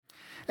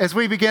As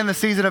we begin the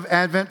season of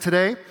Advent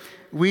today,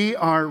 we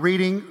are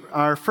reading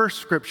our first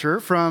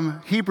scripture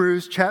from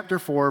Hebrews chapter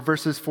 4,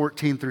 verses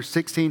 14 through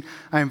 16.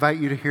 I invite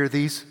you to hear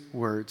these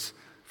words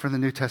from the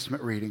New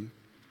Testament reading.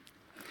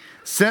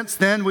 Since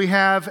then, we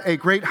have a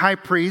great high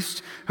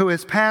priest who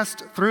has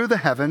passed through the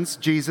heavens,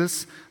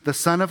 Jesus, the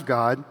Son of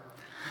God.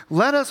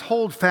 Let us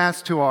hold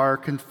fast to our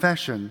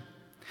confession.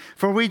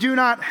 For we do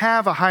not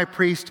have a high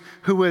priest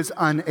who is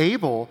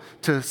unable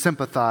to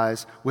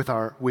sympathize with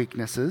our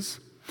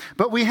weaknesses,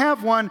 but we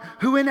have one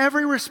who in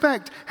every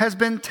respect has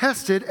been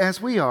tested as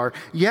we are,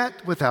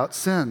 yet without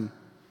sin.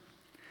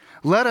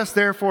 Let us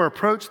therefore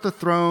approach the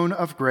throne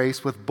of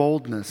grace with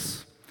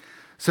boldness,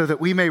 so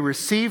that we may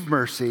receive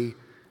mercy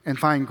and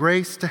find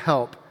grace to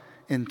help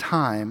in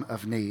time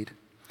of need.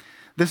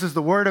 This is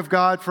the word of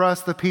God for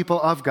us, the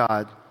people of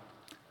God.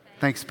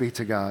 Thanks be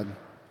to God.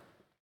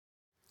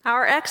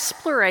 Our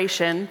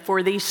exploration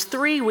for these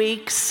 3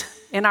 weeks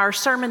in our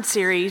sermon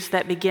series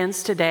that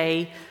begins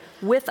today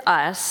with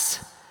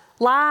us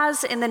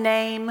lies in the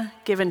name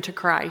given to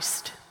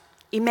Christ,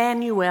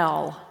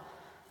 Emmanuel,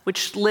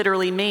 which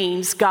literally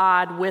means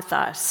God with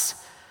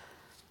us.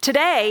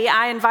 Today,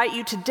 I invite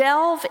you to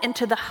delve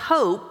into the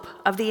hope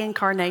of the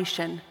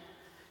incarnation,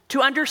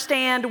 to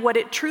understand what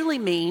it truly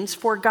means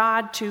for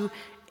God to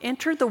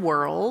enter the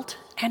world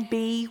and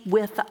be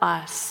with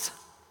us.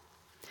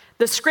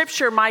 The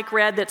scripture Mike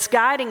read that's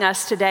guiding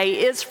us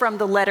today is from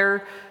the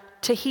letter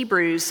to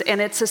Hebrews, and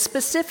it's a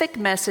specific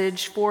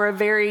message for a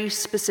very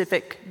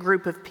specific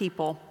group of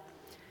people.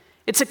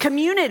 It's a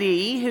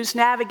community who's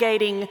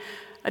navigating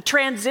a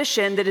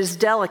transition that is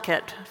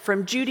delicate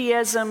from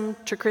Judaism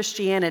to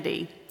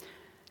Christianity.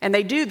 And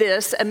they do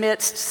this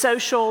amidst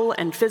social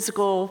and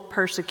physical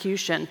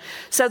persecution.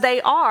 So they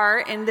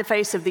are, in the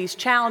face of these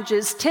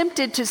challenges,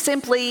 tempted to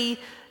simply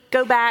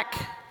go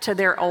back to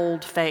their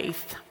old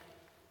faith.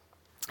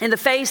 In the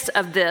face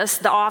of this,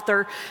 the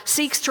author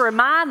seeks to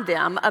remind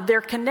them of their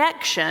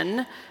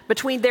connection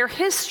between their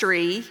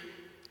history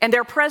and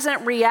their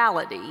present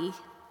reality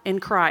in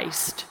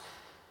Christ.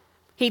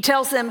 He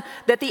tells them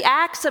that the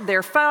acts of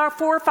their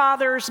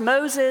forefathers,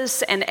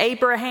 Moses and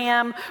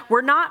Abraham,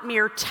 were not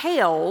mere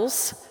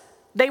tales.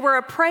 They were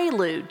a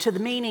prelude to the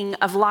meaning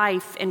of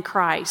life in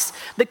Christ.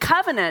 The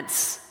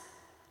covenants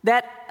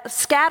that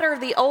scatter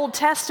the Old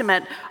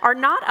Testament are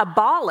not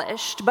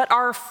abolished, but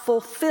are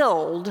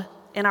fulfilled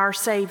in our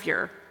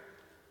Savior.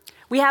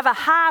 We have a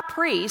high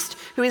priest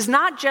who is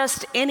not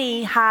just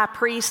any high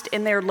priest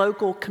in their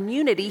local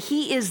community.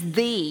 He is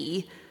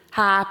the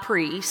high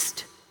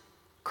priest,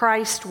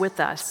 Christ with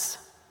us.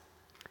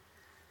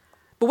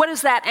 But what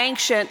does that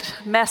ancient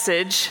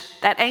message,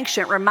 that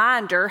ancient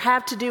reminder,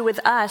 have to do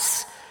with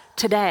us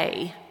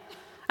today?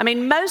 I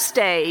mean, most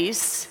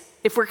days,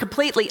 if we're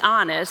completely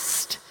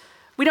honest,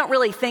 we don't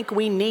really think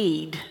we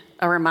need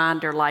a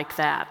reminder like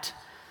that.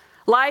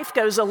 Life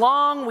goes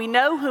along, we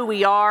know who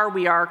we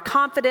are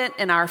confident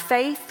in our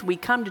faith, we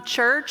come to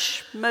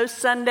church most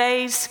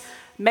Sundays,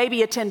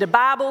 maybe attend a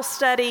Bible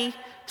study,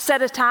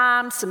 set a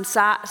time,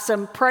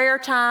 some prayer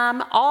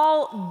time,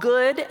 all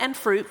good and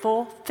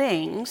fruitful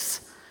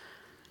things.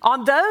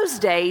 On those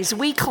days,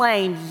 we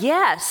claim,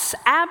 yes,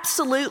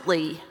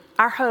 absolutely,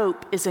 our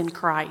hope is in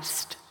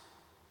Christ.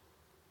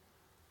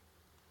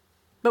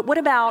 But what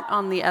about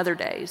on the other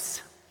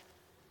days?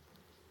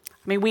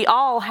 I mean, we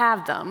all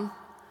have them.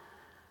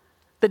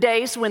 The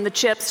days when the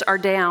chips are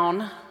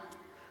down,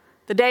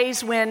 the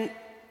days when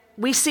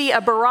we see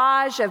a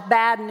barrage of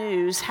bad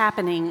news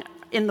happening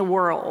in the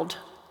world,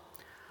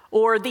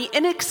 or the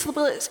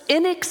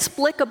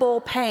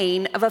inexplicable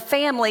pain of a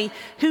family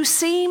who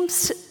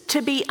seems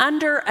to be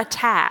under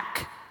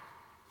attack.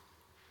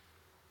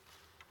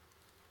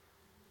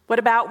 What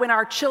about when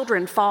our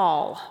children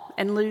fall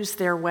and lose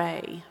their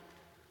way?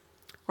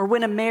 Or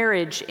when a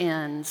marriage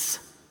ends?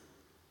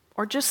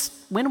 Or just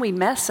when we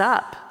mess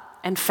up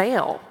and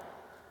fail?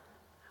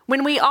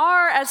 When we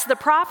are, as the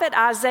prophet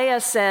Isaiah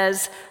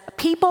says,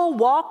 people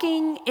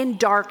walking in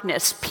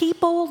darkness,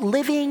 people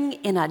living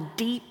in a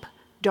deep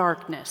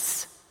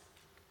darkness.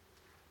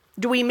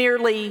 Do we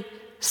merely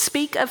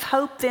speak of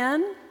hope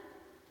then?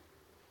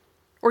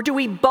 Or do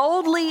we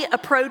boldly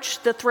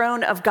approach the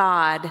throne of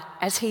God,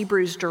 as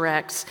Hebrews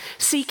directs,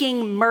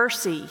 seeking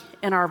mercy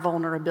in our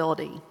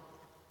vulnerability?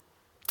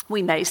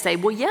 We may say,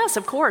 well, yes,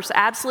 of course,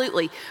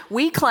 absolutely.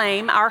 We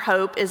claim our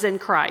hope is in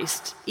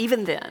Christ,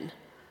 even then.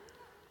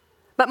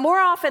 But more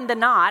often than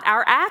not,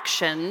 our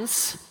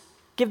actions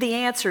give the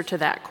answer to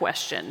that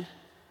question.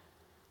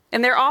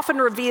 And they're often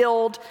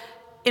revealed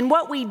in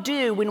what we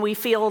do when we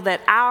feel that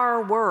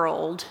our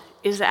world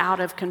is out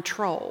of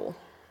control.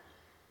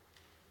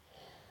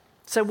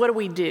 So what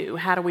do?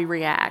 How do we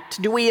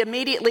react? Do we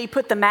immediately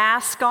put the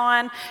mask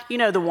on? You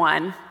know the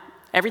one.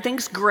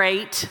 Everything's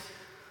great.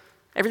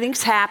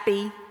 Everything's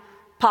happy.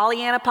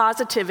 Pollyanna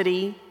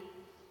positivity.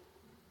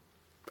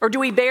 Or do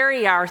we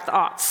bury our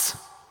thoughts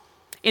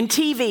in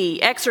TV,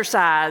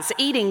 exercise,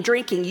 eating,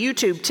 drinking,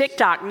 YouTube,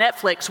 TikTok,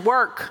 Netflix,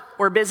 work,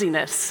 or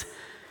busyness?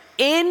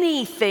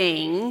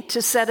 Anything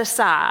to set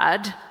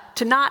aside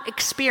to not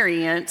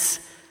experience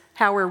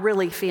how we're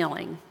really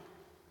feeling.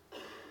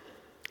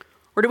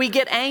 Or do we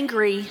get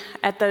angry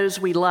at those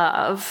we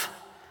love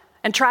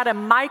and try to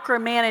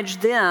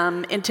micromanage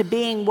them into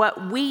being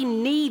what we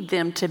need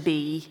them to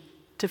be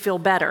to feel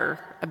better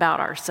about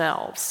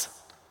ourselves?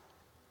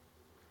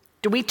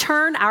 Do we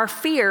turn our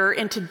fear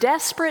into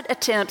desperate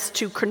attempts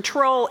to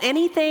control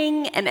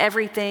anything and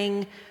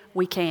everything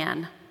we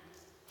can?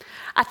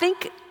 I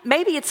think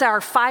maybe it's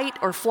our fight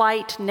or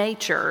flight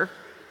nature,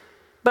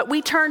 but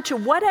we turn to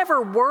whatever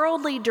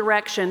worldly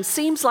direction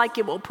seems like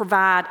it will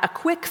provide a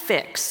quick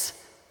fix.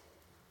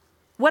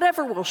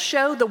 Whatever will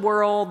show the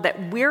world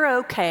that we're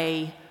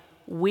okay,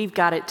 we've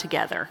got it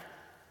together.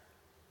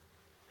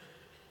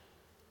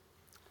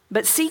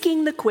 But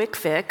seeking the quick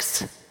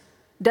fix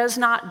does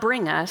not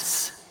bring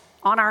us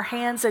on our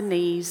hands and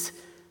knees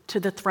to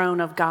the throne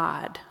of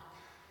God.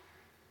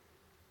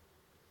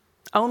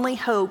 Only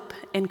hope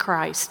in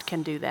Christ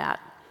can do that.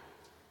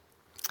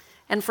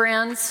 And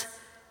friends,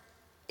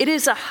 it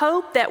is a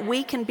hope that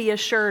we can be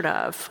assured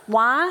of.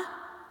 Why?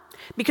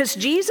 Because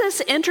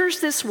Jesus enters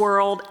this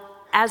world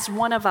as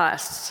one of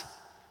us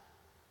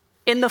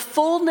in the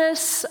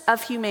fullness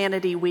of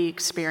humanity we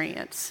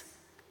experience.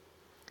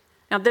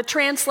 Now, the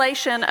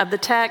translation of the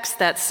text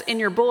that's in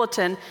your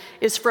bulletin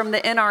is from the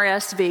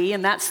NRSV,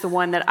 and that's the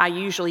one that I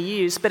usually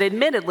use. But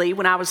admittedly,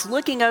 when I was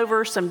looking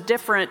over some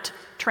different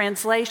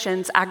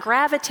translations, I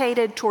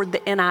gravitated toward the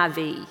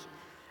NIV,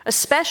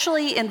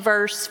 especially in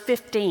verse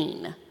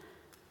 15.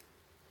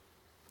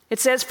 It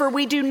says, "For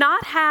we do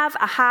not have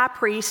a high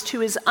priest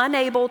who is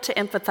unable to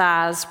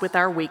empathize with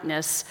our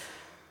weakness,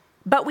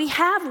 but we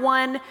have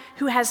one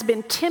who has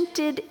been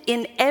tempted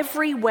in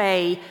every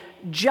way,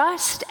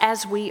 just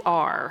as we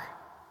are,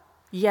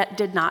 yet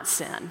did not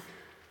sin."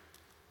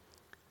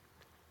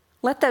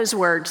 Let those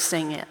words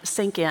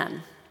sink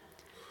in.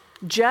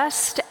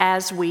 Just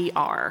as we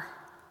are.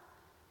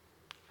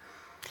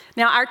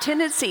 Now, our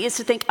tendency is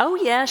to think, oh,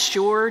 yeah,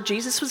 sure,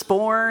 Jesus was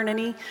born and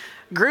he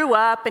grew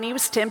up and he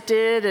was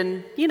tempted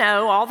and,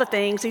 all the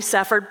things he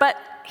suffered, but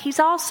he's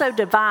also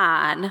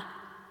divine,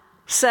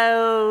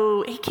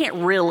 so he can't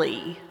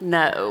really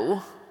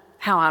know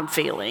how I'm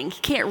feeling.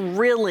 He can't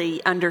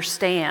really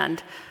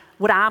understand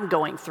what I'm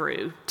going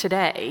through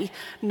today.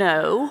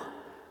 No,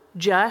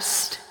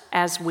 just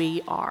as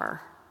we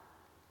are.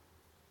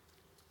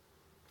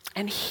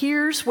 And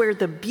here's where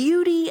the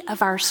beauty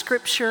of our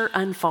scripture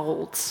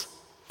unfolds.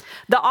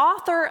 The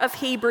author of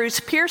Hebrews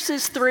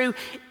pierces through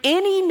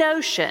any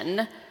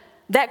notion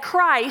that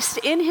Christ,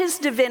 in his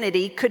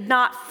divinity, could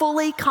not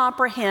fully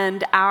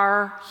comprehend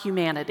our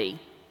humanity.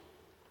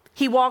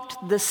 He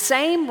walked the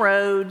same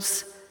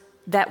roads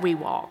that we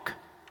walk,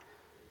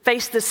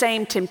 faced the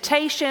same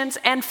temptations,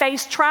 and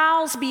faced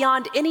trials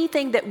beyond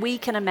anything that we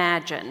can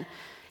imagine.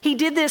 He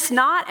did this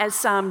not as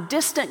some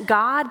distant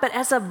God, but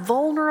as a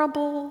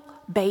vulnerable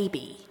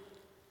baby,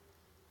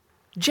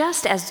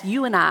 just as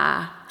you and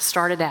I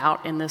started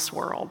out in this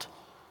world.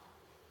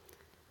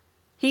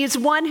 He is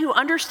one who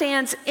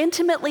understands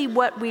intimately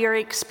what we are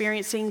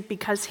experiencing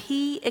because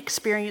he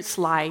experienced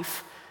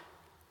life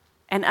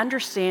and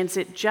understands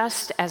it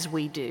just as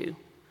we do.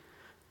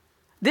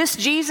 This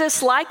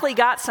Jesus likely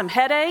got some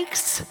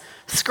headaches,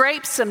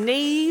 scraped some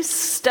knees,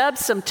 stubbed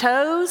some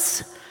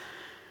toes.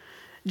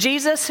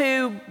 Jesus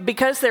who,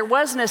 because there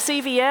wasn't a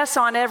CVS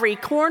on every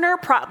corner,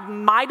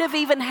 might have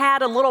even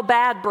had a little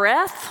bad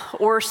breath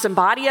or some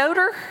body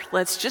odor,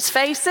 let's just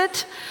face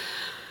it.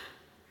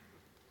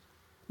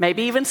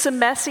 Maybe even some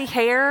messy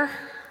hair.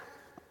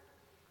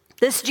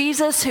 This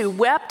Jesus who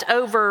wept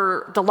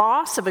over the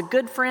loss of a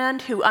good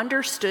friend, who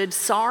understood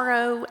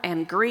sorrow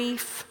and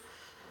grief.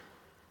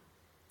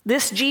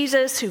 This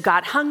Jesus who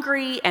got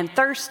hungry and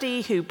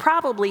thirsty, who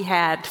probably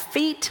had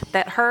feet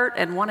that hurt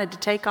and wanted to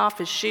take off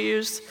his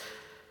shoes.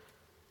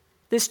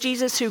 This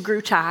Jesus who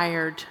grew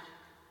tired.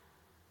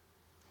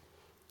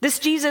 This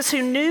Jesus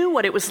who knew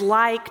what it was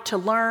like to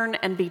learn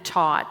and be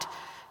taught,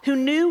 who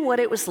knew what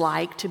it was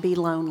like to be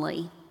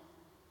lonely,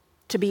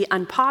 to be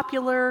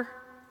unpopular,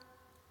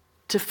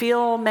 to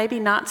feel maybe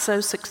not so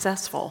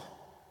successful.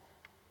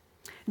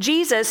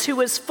 Jesus, who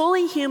was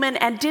fully human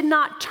and did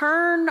not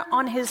turn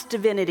on his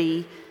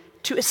divinity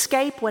to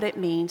escape what it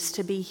means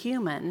to be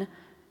human,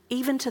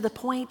 even to the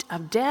point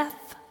of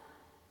death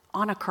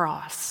on a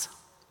cross,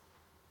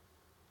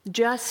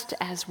 just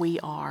as we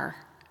are.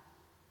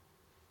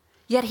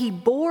 Yet he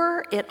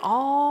bore it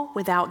all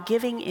without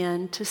giving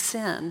in to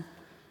sin,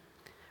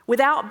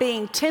 without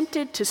being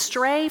tempted to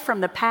stray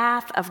from the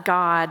path of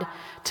God,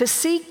 to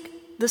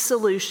seek the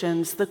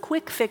solutions, the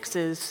quick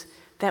fixes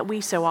that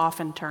we so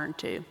often turn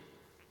to.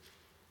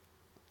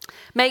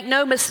 Make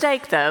no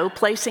mistake, though,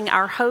 placing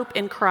our hope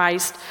in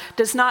Christ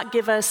does not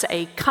give us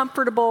a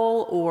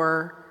comfortable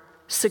or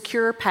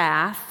secure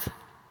path,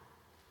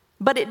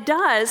 but it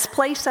does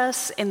place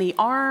us in the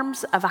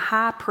arms of a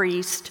high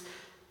priest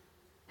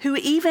who,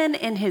 even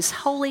in his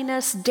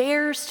holiness,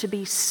 dares to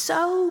be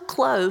so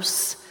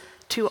close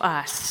to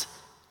us,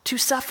 to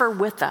suffer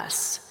with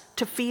us,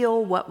 to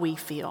feel what we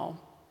feel.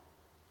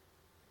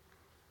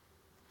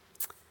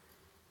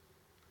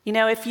 You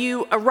know, if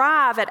you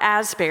arrive at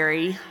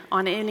Asbury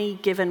on any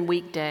given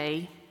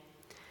weekday,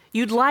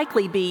 you'd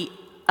likely be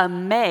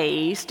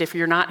amazed, if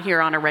you're not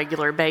here on a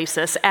regular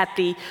basis, at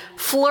the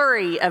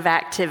flurry of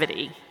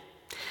activity.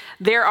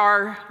 There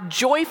are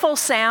joyful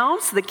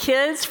sounds. The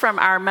kids from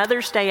our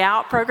Mother's Day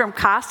Out program,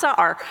 CASA,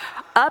 are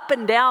up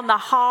and down the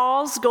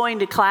halls going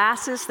to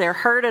classes. They're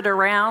herded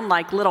around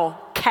like little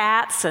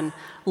cats and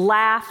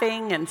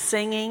laughing and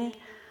singing.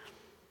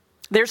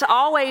 There's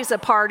always a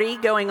party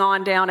going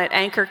on down at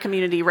Anchor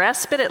Community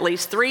Respite at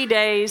least 3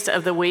 days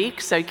of the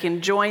week, so you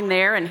can join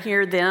there and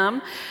hear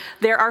them.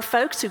 There are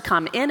folks who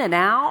come in and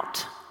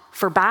out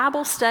for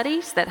Bible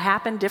studies that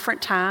happen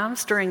different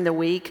times during the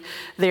week.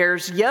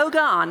 There's yoga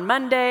on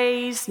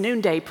Mondays,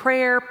 noonday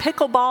prayer,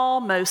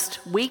 pickleball most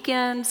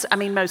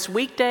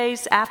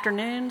weekdays,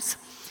 afternoons.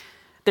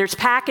 There's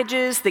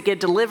packages that get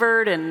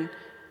delivered and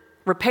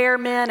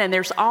repairmen, and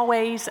there's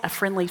always a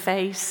friendly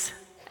face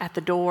at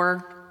the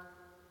door.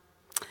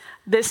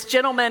 This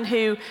gentleman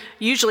who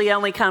usually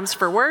only comes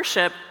for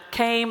worship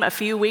came a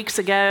few weeks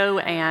ago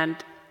and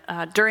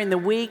during the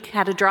week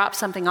had to drop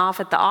something off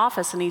at the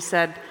office, and he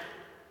said,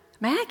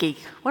 "Maggie,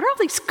 what are all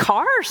these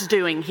cars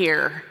doing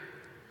here?"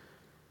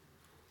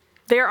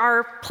 There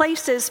are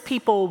places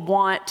people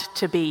want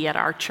to be at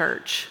our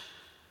church.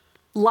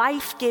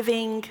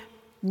 Life-giving,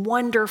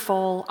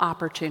 wonderful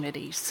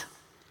opportunities.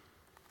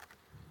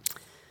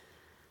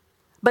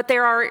 But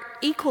there are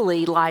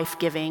equally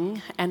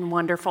life-giving and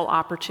wonderful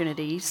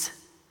opportunities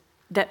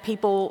that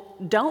people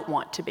don't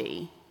want to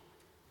be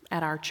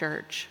at our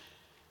church.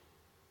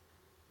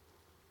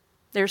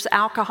 There's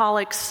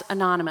Alcoholics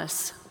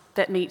Anonymous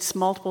that meets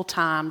multiple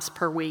times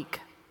per week.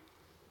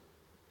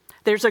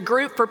 There's a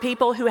group for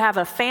people who have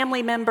a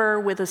family member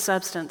with a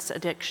substance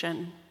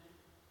addiction.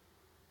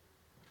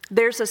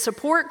 There's a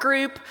support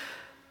group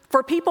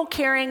for people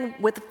caring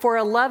for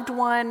a loved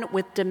one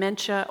with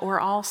dementia or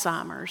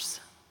Alzheimer's.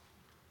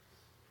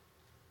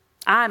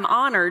 I'm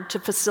honored to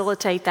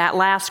facilitate that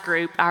last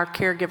group, our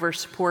caregiver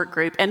support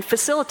group. And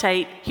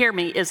facilitate, hear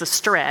me, is a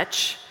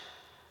stretch.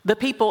 The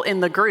people in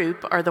the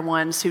group are the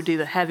ones who do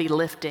the heavy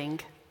lifting.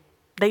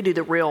 They do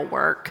the real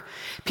work.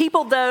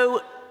 People,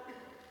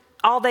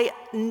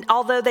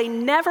 although they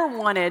never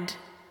wanted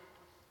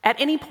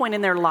at any point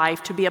in their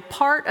life to be a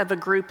part of a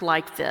group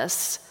like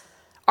this,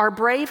 are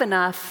brave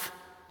enough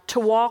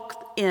to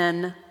walk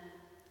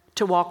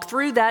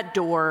through that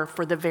door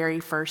for the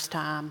very first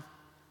time.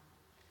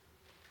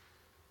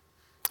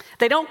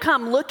 They don't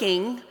come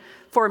looking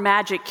for a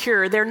magic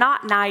cure. They're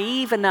not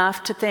naive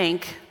enough to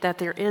think that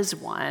there is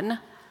one.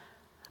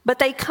 But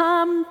they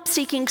come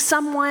seeking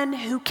someone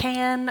who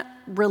can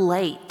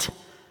relate,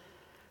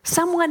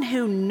 someone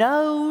who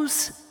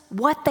knows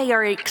what they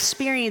are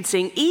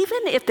experiencing,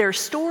 even if their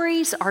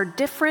stories are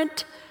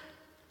different,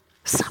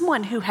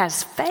 someone who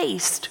has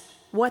faced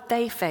what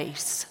they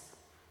face.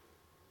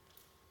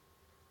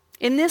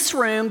 In this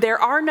room, there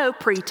are no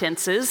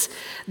pretenses.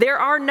 There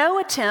are no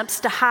attempts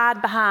to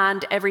hide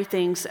behind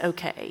everything's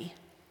okay.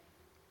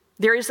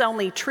 There is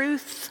only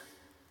truth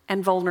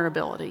and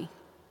vulnerability.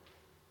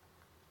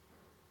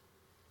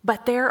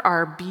 But there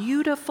are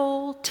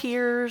beautiful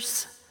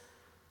tears,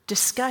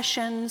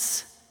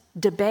 discussions,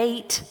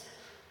 debate.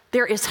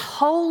 There is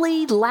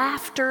holy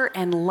laughter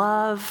and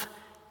love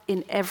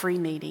in every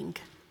meeting.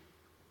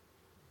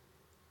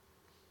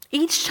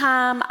 Each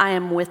time I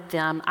am with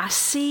them, I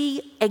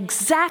see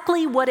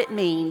exactly what it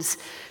means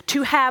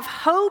to have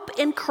hope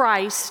in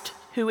Christ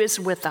who is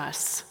with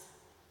us.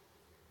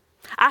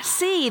 I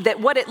see that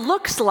what it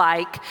looks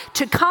like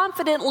to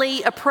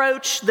confidently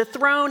approach the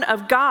throne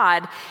of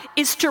God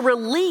is to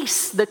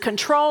release the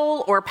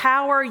control or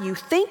power you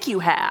think you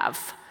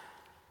have,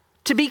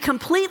 to be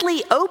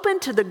completely open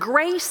to the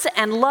grace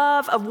and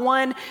love of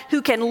one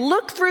who can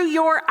look through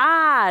your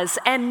eyes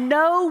and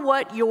know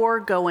what you're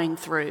going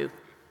through.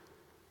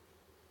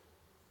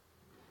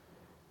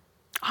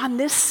 On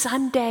this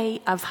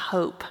Sunday of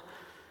hope,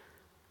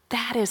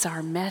 that is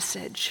our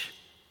message.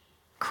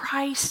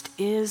 Christ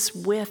is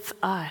with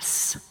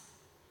us.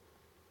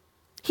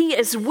 He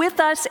is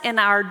with us in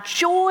our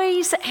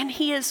joys, and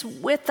He is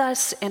with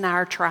us in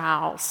our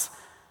trials.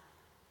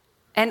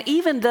 And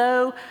even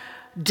though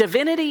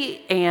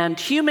divinity and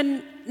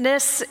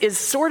humanness is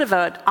sort of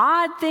an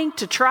odd thing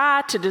to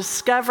try to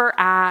discover,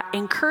 I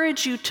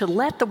encourage you to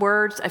let the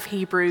words of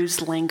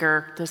Hebrews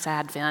linger this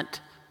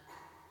Advent,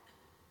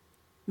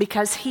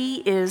 because He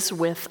is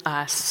with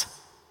us.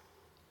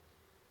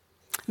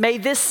 May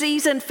this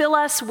season fill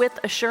us with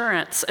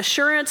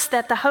assurance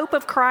that the hope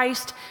of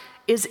Christ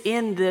is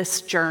in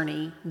this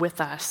journey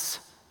with us.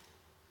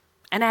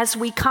 And as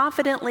we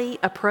confidently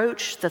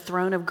approach the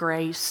throne of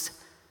grace,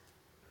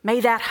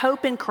 may that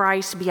hope in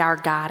Christ be our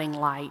guiding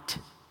light.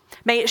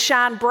 May it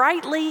shine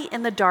brightly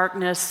in the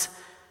darkness,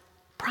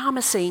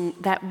 promising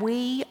that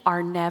we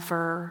are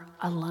never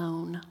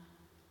alone.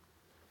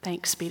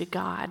 Thanks be to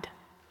God.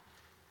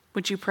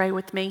 Would you pray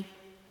with me?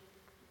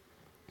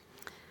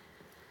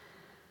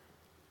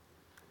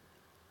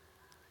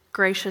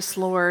 Gracious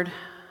Lord,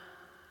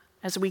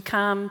 as we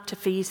come to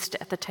feast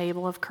at the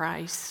table of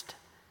Christ,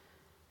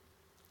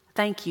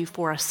 thank you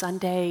for a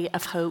Sunday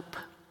of hope.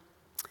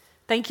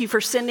 Thank you for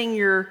sending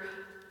your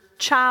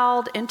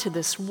child into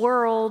this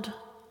world.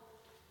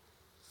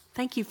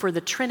 Thank you for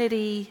the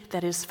Trinity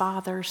that is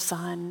Father,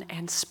 Son,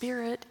 and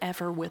Spirit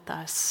ever with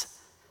us.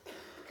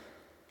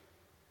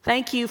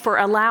 Thank you for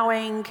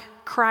allowing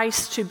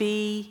Christ to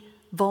be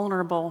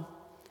vulnerable,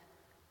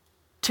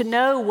 to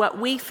know what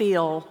we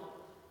feel,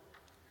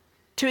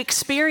 to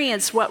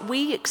experience what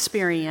we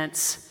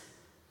experience,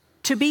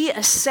 to be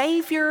a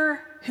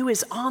Savior who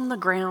is on the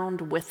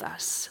ground with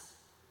us.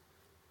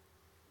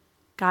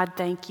 God,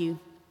 thank you.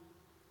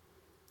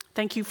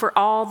 Thank you for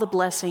all the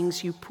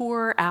blessings you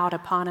pour out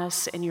upon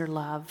us in your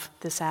love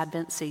this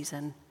Advent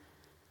season.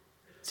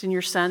 It's in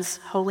your Son's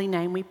holy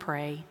name we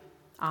pray.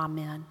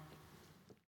 Amen.